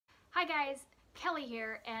Hi guys, Kelly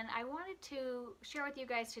here, and I wanted to share with you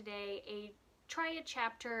guys today a try a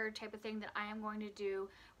chapter type of thing that I am going to do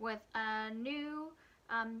with a new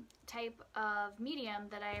type of medium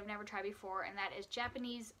that I have never tried before, and that is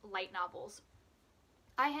Japanese light novels.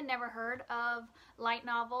 I had never heard of light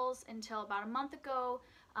novels until about a month ago.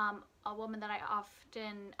 A woman that I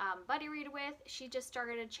often buddy read with, she just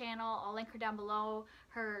started a channel. I'll link her down below.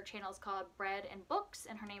 Her channel is called Bread and Books,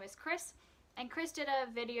 and her name is Chris. And Chris did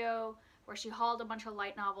a video where she hauled a bunch of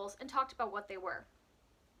light novels and talked about what they were.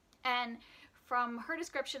 And from her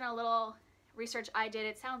description, a little research I did,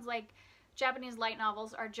 it sounds like Japanese light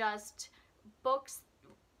novels are just books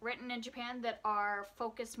written in Japan that are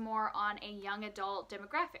focused more on a young adult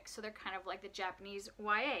demographic. So they're kind of like the Japanese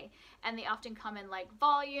YA. And they often come in like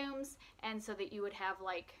volumes, and so that you would have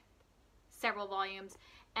like several volumes.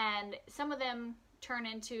 And some of them turn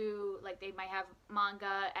into, like, they might have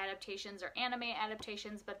manga adaptations or anime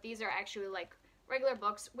adaptations, but these are actually like regular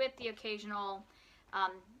books with the occasional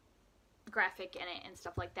graphic in it and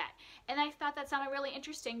stuff like that. And I thought that sounded really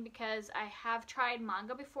interesting because I have tried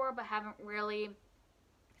manga before but haven't really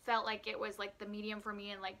felt like it was like the medium for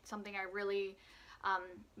me and like something I really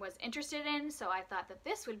was interested in. So I thought that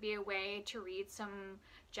this would be a way to read some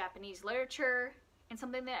Japanese literature and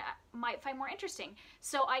something that I might find more interesting.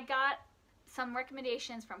 So I got some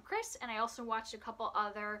recommendations from Chris, and I also watched a couple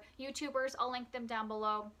other YouTubers. I'll link them down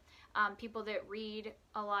below. People that read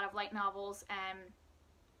a lot of light novels and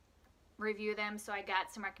review them. So I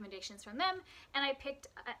got some recommendations from them, and I picked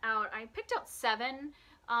out 7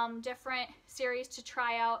 different series to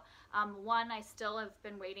try out. One I still have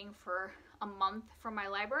been waiting for a month from my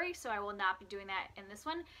library, so I will not be doing that in this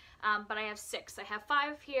one. But I have 6. I have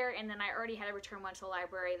 5 here, and then I already had to return one to the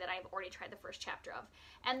library that I've already tried the first chapter of.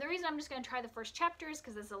 And the reason I'm just going to try the first chapter is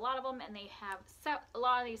because there's a lot of them, and they have a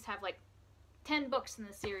lot of these have like 10 books in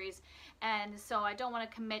the series, and so I don't want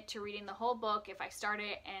to commit to reading the whole book if I start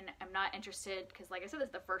it and I'm not interested, because like I said, this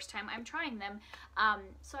is the first time I'm trying them.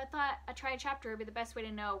 So I thought a try a chapter would be the best way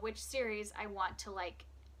to know which series I want to like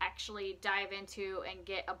actually dive into and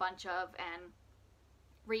get a bunch of and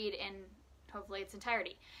read in hopefully its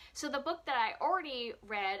entirety. So the book that I already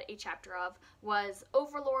read a chapter of was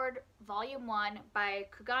Overlord Volume 1 by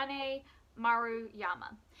Kugane Maruyama.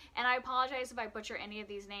 And I apologize if I butcher any of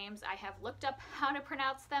these names. I have looked up how to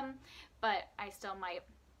pronounce them, but I still might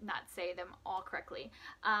not say them all correctly.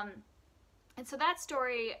 And so that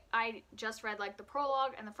story, I just read like the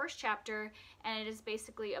prologue and the first chapter, and it is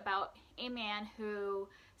basically about a man who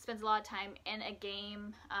spends a lot of time in a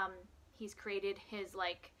game. He's created his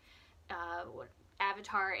like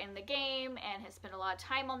avatar in the game and has spent a lot of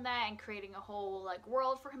time on that and creating a whole like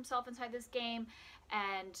world for himself inside this game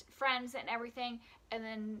and friends and everything. And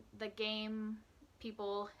then the game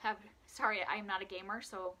people have, sorry, I'm not a gamer,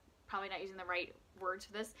 so probably not using the right words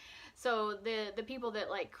for this. So the people that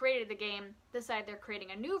like created the game decide they're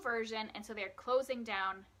creating a new version, and so they're closing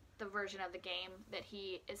down the version of the game that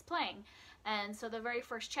he is playing. And so the very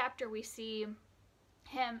first chapter we see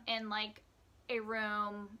him in like a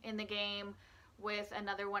room in the game with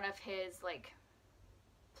another one of his like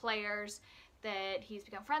players that he's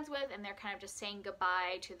become friends with, and they're kind of just saying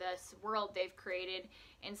goodbye to this world they've created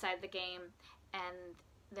inside the game, and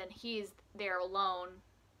then he's there alone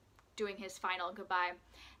doing his final goodbye.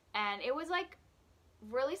 And it was like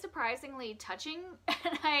really surprisingly touching,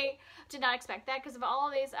 and I did not expect that, because of all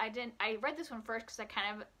of these I read this one first because I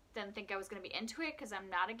kind of didn't think I was going to be into it because I'm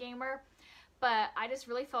not a gamer. But I just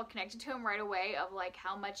really felt connected to him right away of like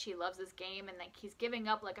how much he loves this game, and like he's giving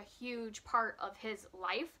up like a huge part of his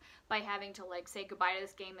life by having to like say goodbye to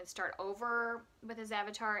this game and start over with his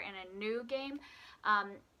avatar in a new game.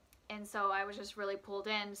 And so I was just really pulled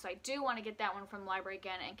in. So I do want to get that one from the library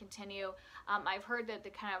again and continue. I've heard that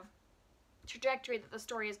the kind of trajectory that the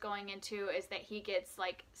story is going into is that he gets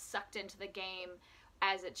like sucked into the game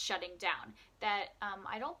as it's shutting down. That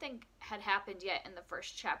I don't think had happened yet in the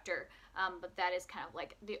first chapter, but that is kind of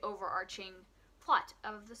like the overarching plot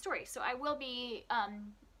of the story. So I will be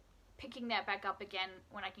picking that back up again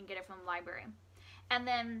when I can get it from the library. And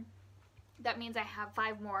then that means I have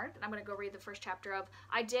 5 more that I'm going to go read the first chapter of.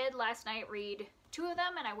 I did last night read 2 of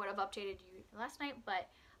them, and I would have updated you last night, but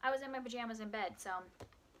I was in my pajamas in bed, so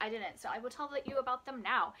I didn't. So I will tell you about them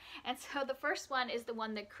now. And so the first one is the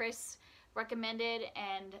one that Chris recommended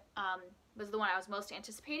and was the one I was most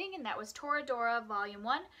anticipating, and that was Toradora Volume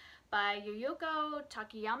 1 by Yuyuko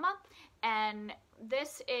Takemiya. And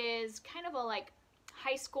this is kind of a like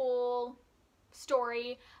high school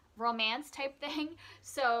story romance type thing.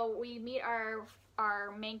 So we meet our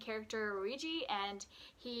main character Luigi, and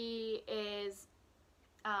he is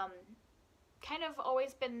kind of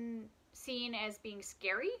always been seen as being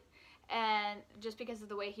scary, and just because of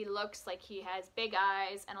the way he looks, like he has big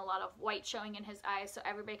eyes and a lot of white showing in his eyes, so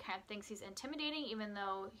everybody kind of thinks he's intimidating, even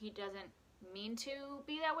though he doesn't mean to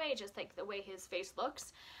be that way, just like the way his face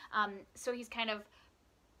looks. So he's kind of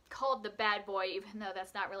called the bad boy, even though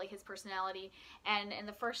that's not really his personality. And in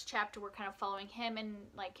the first chapter, we're kind of following him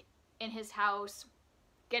in his house,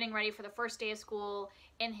 getting ready for the first day of school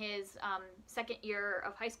in his second year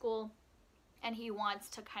of high school, and he wants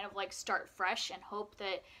to kind of like start fresh and hope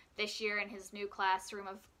that this year in his new classroom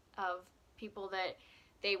of people that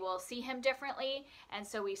they will see him differently. And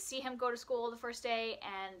so we see him go to school the first day,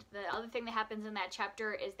 and the other thing that happens in that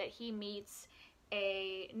chapter is that he meets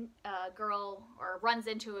a girl, or runs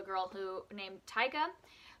into a girl named Taiga,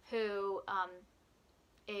 who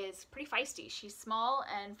is pretty feisty. She's small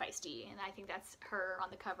and feisty, and I think that's her on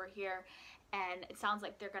the cover here. And it sounds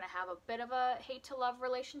like they're going to have a bit of a hate-to-love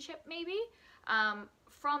relationship, maybe.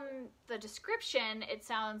 From the description, it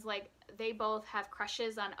sounds like they both have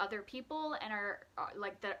crushes on other people and are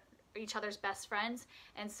like each other's best friends.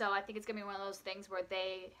 And so I think it's going to be one of those things where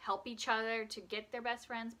they help each other to get their best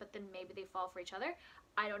friends, but then maybe they fall for each other.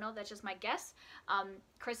 I don't know, that's just my guess.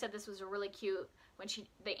 Chris said this was a really cute,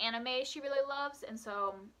 the anime she really loves, and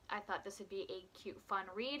so I thought this would be a cute, fun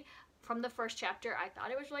read. From the first chapter, I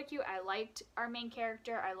thought it was really cute. I liked our main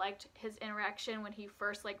character. I liked his interaction when he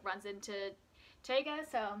first like runs into Taiga,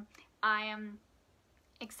 so I am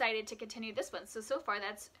excited to continue this one. So far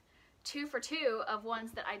that's 2 for 2 of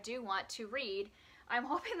ones that I do want to read. I'm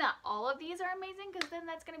hoping that all of these are amazing, because then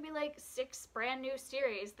that's going to be like 6 brand new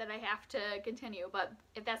series that I have to continue. But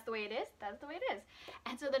if that's the way it is, that's the way it is.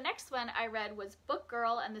 And so the next one I read was Book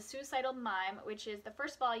Girl and the Suicidal Mime, which is the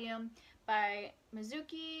first volume by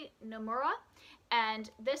Mizuki Nomura. And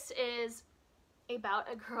this is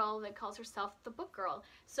about a girl that calls herself the Book Girl.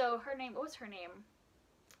 So her name, what was her name?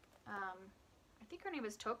 I think her name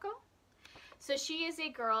is Toko. So she is a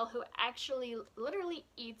girl who actually literally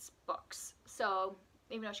eats books. So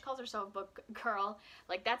even though she calls herself a book girl,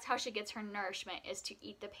 like that's how she gets her nourishment, is to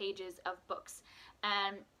eat the pages of books.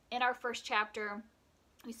 And in our first chapter,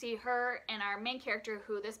 we see her and our main character,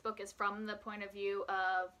 who this book is from the point of view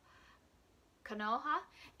of Konoha,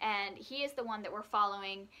 and he is the one that we're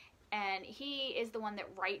following, and he is the one that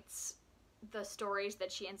writes the stories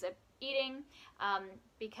that she ends up eating,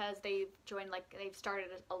 because they've started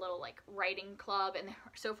a little like writing club, and they're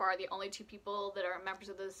so far the only 2 people that are members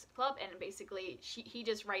of this club, and basically he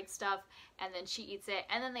just writes stuff and then she eats it,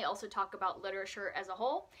 and then they also talk about literature as a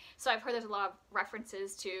whole. So I've heard there's a lot of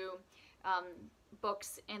references to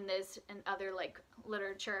books in this and other like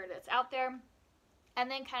literature that's out there. And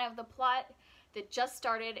then kind of the plot that just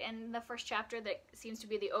started in the first chapter, that seems to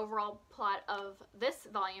be the overall plot of this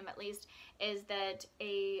volume at least, is that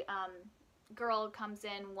a girl comes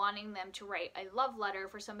in wanting them to write a love letter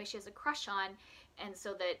for somebody she has a crush on, and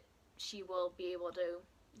so that she will be able to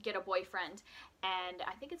get a boyfriend. And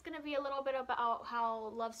I think it's going to be a little bit about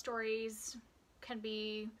how love stories can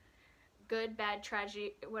be good, bad,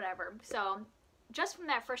 tragedy, whatever. So just from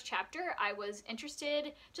that first chapter, I was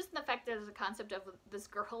interested just in the fact that there's a concept of this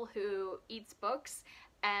girl who eats books,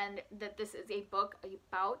 and that this is a book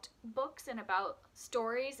about books and about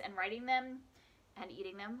stories and writing them and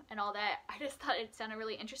eating them and all that. I just thought it sounded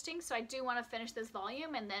really interesting, so I do want to finish this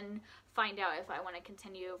volume and then find out if I want to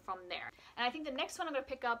continue from there. And I think the next one I'm going to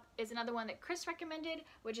pick up is another one that Chris recommended,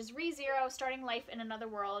 which is ReZero, Starting Life in Another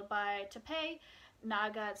World by Tappei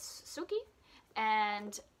Nagatsuki.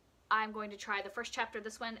 And I'm going to try the first chapter of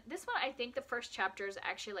this one. This one, I think the first chapter is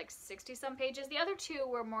actually like 60-some pages. The other 2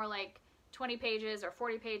 were more like 20 pages or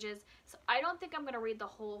 40 pages. So I don't think I'm going to read the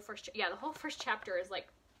whole first, the whole first chapter is like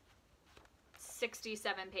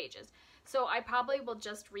 67 pages. So I probably will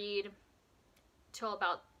just read till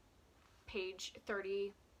about page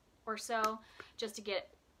 30 or so, just to get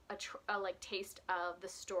a like taste of the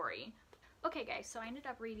story. Okay guys, so I ended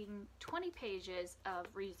up reading 20 pages of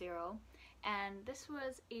ReZero. And this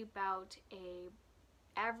was about a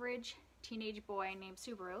average teenage boy named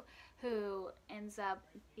Subaru who ends up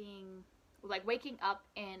being like waking up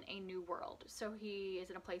in a new world. So he is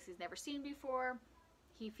in a place he's never seen before.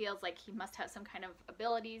 He feels like he must have some kind of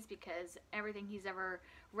abilities, because everything he's ever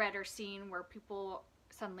read or seen where people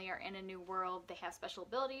suddenly are in a new world, they have special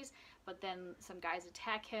abilities, but then some guys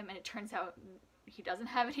attack him and it turns out he doesn't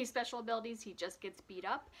have any special abilities, he just gets beat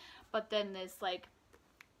up. But then this like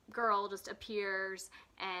girl just appears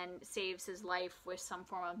and saves his life with some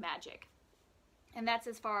form of magic. And that's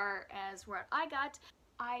as far as where I got.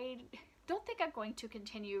 I don't think I'm going to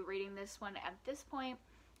continue reading this one at this point.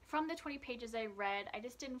 From the 20 pages I read, I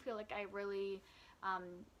just didn't feel like I really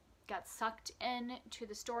got sucked into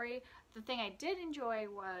the story. The thing I did enjoy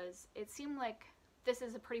was it seemed like this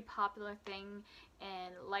is a pretty popular thing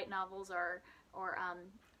in light novels or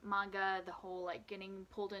manga, the whole like getting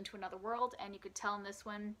pulled into another world, and you could tell in this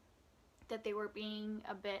one that they were being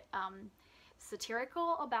a bit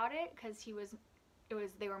satirical about it, because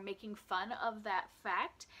they were making fun of that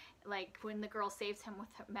fact. Like when the girl saves him with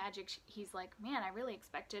magic, he's like, man, I really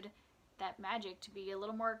expected that magic to be a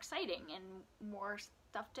little more exciting and more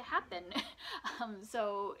stuff to happen.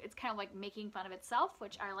 So it's kind of like making fun of itself,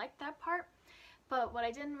 which I liked that part. But what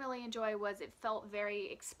I didn't really enjoy was it felt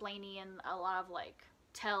very explainy and a lot of like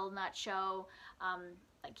tell not show.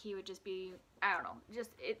 Like he would just be, I don't know,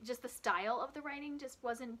 just the style of the writing just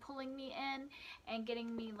wasn't pulling me in and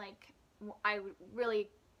getting me like, I really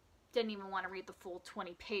didn't even want to read the full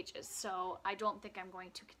 20 pages. So I don't think I'm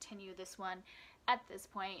going to continue this one at this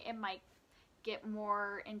point. It might get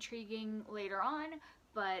more intriguing later on,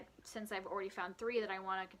 but since I've already found 3 that I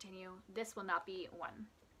want to continue, this will not be one.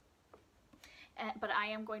 But I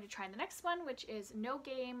am going to try the next one, which is No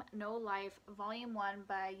Game, No Life, Volume 1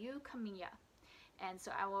 by Kamiya. And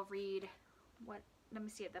so I will read let me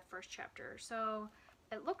see the first chapter. So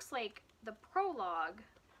it looks like the prologue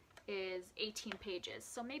is 18 pages,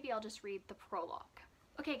 so maybe I'll just read the prologue.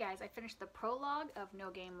 Okay guys, I finished the prologue of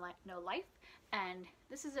No Game, No Life, and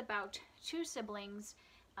this is about 2 siblings,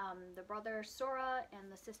 the brother Sora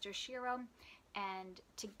and the sister Shiro, and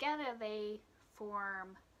together they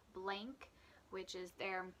form Blank, which is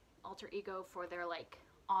their alter ego for their like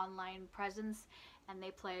online presence, and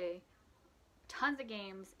they play tons of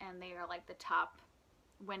games, and they are like the top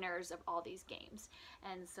winners of all these games,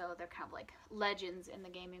 and so they're kind of like legends in the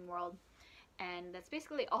gaming world, and that's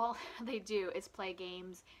basically all they do is play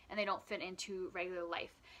games, and they don't fit into regular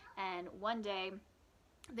life. And one day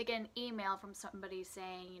they get an email from somebody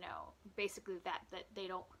saying, you know, basically that they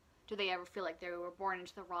don't, do they ever feel like they were born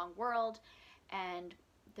into the wrong world, and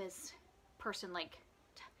this person like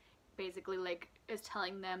basically like is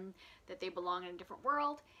telling them that they belong in a different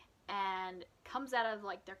world, and comes out of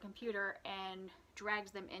like their computer and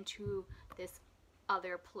drags them into this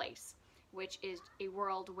other place, which is a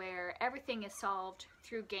world where everything is solved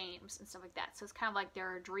through games and stuff like that. So it's kind of like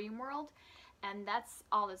their dream world, and that's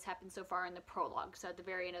all that's happened so far in the prologue. So at the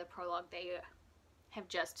very end of the prologue, they have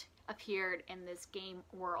just appeared in this game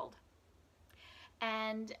world,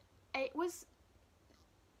 and it was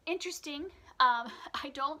interesting.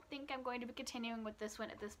 I don't think I'm going to be continuing with this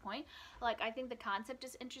one at this point. Like, I think the concept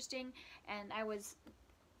is interesting, and I was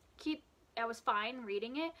fine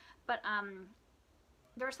reading it, but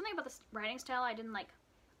there was something about the writing style I didn't like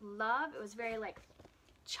love. It was very like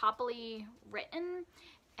choppily written,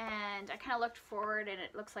 and I kind of looked forward, and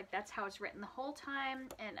it looks like that's how it's written the whole time,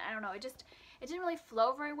 and I don't know, it didn't really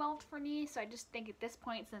flow very well for me. So I just think at this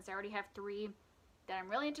point, since I already have 3 that I'm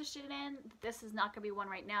really interested in, this is not going to be one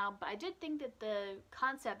right now, but I did think that the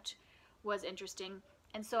concept was interesting,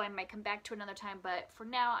 and so I might come back to another time, but for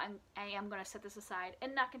now I am going to set this aside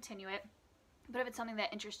and not continue it. But if it's something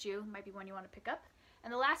that interests you, it might be one you want to pick up.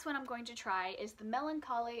 And the last one I'm going to try is The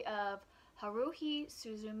Melancholy of Haruhi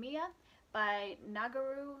Suzumiya by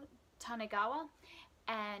Nagaru Tanigawa,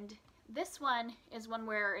 and this one is one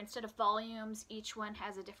where instead of volumes, each one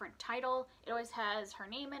has a different title. It always has her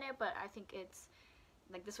name in it, but I think it's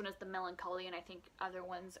like this one is The Melancholy, and I think other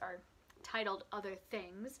ones are titled other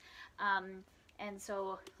things. And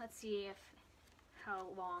so let's see how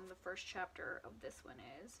long the first chapter of this one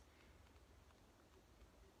is.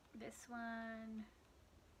 This one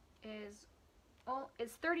is, oh,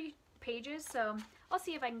 it's 30 pages, so I'll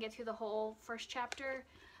see if I can get through the whole first chapter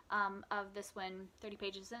of this one. 30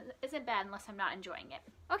 pages isn't bad unless I'm not enjoying it.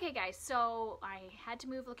 Okay guys, so I had to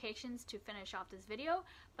move locations to finish off this video,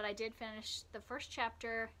 but I did finish the first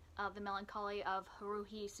chapter of The Melancholy of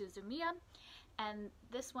Haruhi Suzumiya, and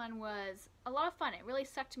this one was a lot of fun. It really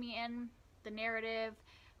sucked me in. The narrative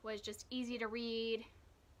was just easy to read,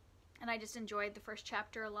 and I just enjoyed the first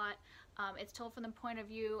chapter a lot. It's told from the point of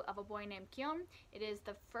view of a boy named Kyon.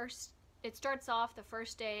 It starts off the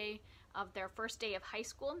first day of their first day of high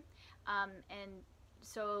school, and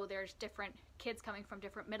so there's different kids coming from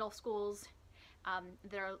different middle schools.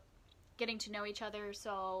 They're getting to know each other,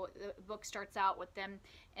 so the book starts out with them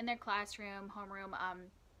in their classroom, homeroom,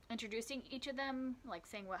 introducing each of them, like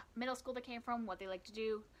saying what middle school they came from, what they like to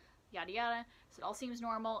do, yada yada. So it all seems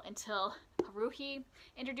normal until Haruhi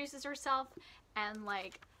introduces herself, and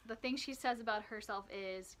like the thing she says about herself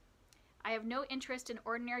is, I have no interest in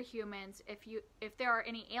ordinary humans. If there are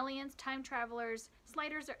any aliens, time travelers,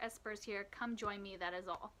 sliders, or espers here, come join me, that is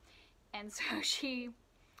all. And so she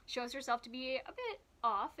shows herself to be a bit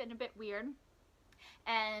off and a bit weird.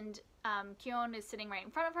 And Kyon is sitting right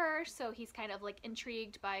in front of her, so he's kind of like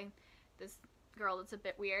intrigued by this girl that's a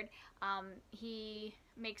bit weird. He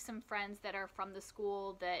makes some friends that are from the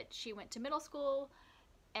school that she went to middle school,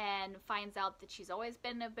 and finds out that she's always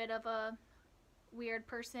been a bit of a weird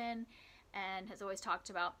person and has always talked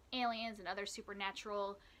about aliens and other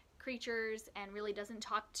supernatural creatures and really doesn't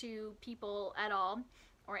talk to people at all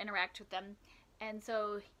or interact with them. And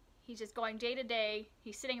so he's just going day to day,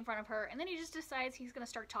 he's sitting in front of her, and then he just decides he's going to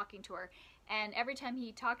start talking to her. And every time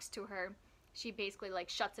he talks to her, she basically like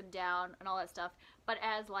shuts him down and all that stuff. But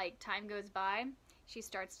as like time goes by, she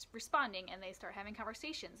starts responding and they start having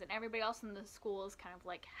conversations, and everybody else in the school is kind of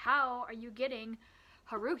like, how are you getting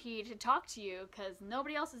Haruhi to talk to you? Because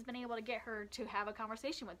nobody else has been able to get her to have a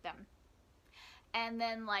conversation with them. And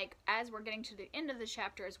then like as we're getting to the end of the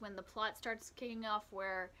chapter is when the plot starts kicking off,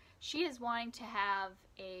 where she is wanting to have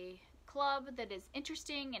a club that is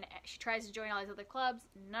interesting, and she tries to join all these other clubs.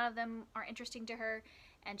 None of them are interesting to her,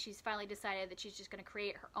 and she's finally decided that she's just going to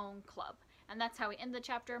create her own club. And that's how we end the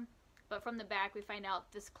chapter. But from the back, we find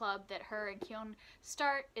out this club that her and Kyon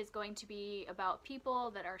start is going to be about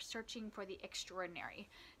people that are searching for the extraordinary.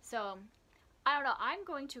 So, I don't know. I'm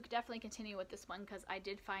going to definitely continue with this one because I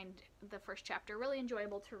did find the first chapter really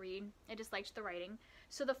enjoyable to read. I just liked the writing.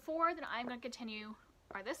 So the 4 that I'm going to continue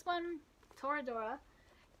are this one, Toradora,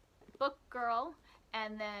 Book Girl,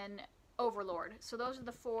 and then Overlord. So those are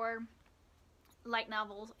the 4 light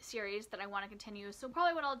novel series that I want to continue. So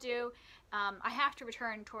probably what I'll do, I have to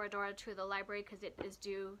return Toradora to the library because it is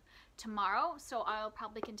due tomorrow, so I'll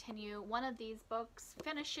probably continue one of these books,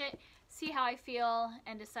 finish it, see how I feel,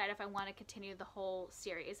 and decide if I want to continue the whole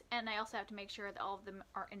series. And I also have to make sure that all of them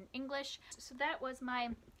are in English. So that was my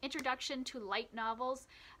introduction to light novels.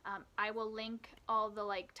 I will link all the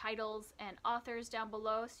like titles and authors down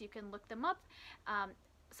below so you can look them up.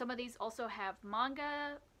 Some of these also have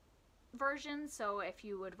manga versions, so if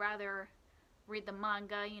you would rather read the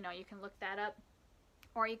manga, you know, you can look that up,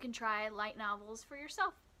 or you can try light novels for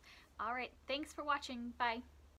yourself. Alright, thanks for watching. Bye.